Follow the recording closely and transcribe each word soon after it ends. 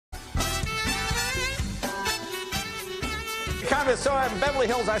time I saw in Beverly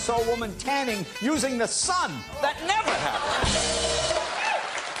Hills, I saw a woman tanning using the sun. That never happened.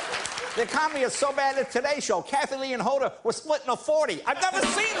 The economy is so bad at Today Show. Kathy Lee and Hoda were splitting a 40. I've never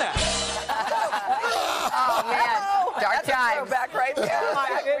seen that. Oh, man. Dark times. Back right there.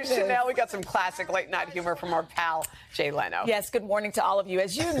 My goodness. Chanel, we got some classic late night humor from our pal, Jay Leno. Yes, good morning to all of you.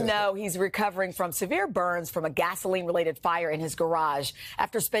 As you know, he's recovering from severe burns from a gasoline-related fire in his garage.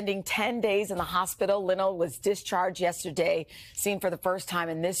 After spending 10 days in the hospital, Leno was discharged yesterday, seen for the first time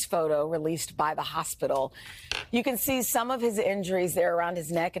in this photo released by the hospital. You can see some of his injuries there around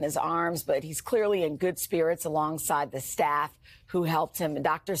his neck and his arms, but he's clearly in good spirits alongside the staff who helped him. And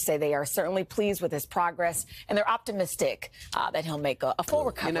doctors say they are certainly pleased with his progress, and they're optimistic that he'll make a full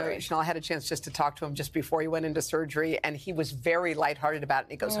recovery. You know, Chanel, I had a chance just to talk to him just before he went into surgery, and he was very lighthearted about it.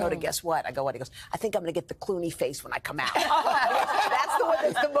 And he goes, Hoda, guess what? I go, what? He goes, I think I'm going to get the Clooney face when I come out. That's the one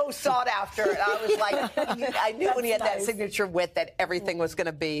that's the most sought after. And I was like, I knew when he had that signature wit that everything was going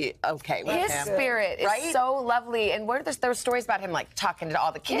to be okay with His him. spirit is so lovely. And there were stories about him, like, talking to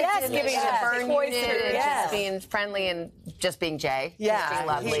all the kids, giving the burn unit, and just being friendly and just being Jay. Yeah, just being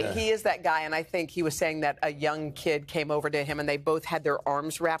lovely. he is that guy, and I think he was saying that a young kid came over to him, and they both had their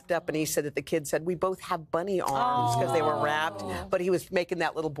arms wrapped up, and he said that the kid said, we both have bunny arms, because they were wrapped, but he was making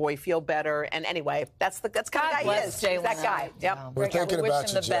that little boy feel better, and anyway, that's kind of guy he is. Jay He's that Leno. guy. Yep. We're thinking about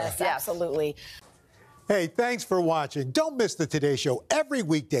you, the Jay. best. Yes. Absolutely. Hey, thanks for watching. Don't miss the Today Show every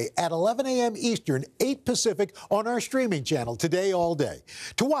weekday at 11 a.m. Eastern, 8 Pacific on our streaming channel, Today All Day.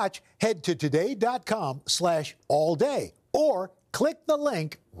 To watch, head to today.com/allday or click the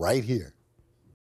link right here.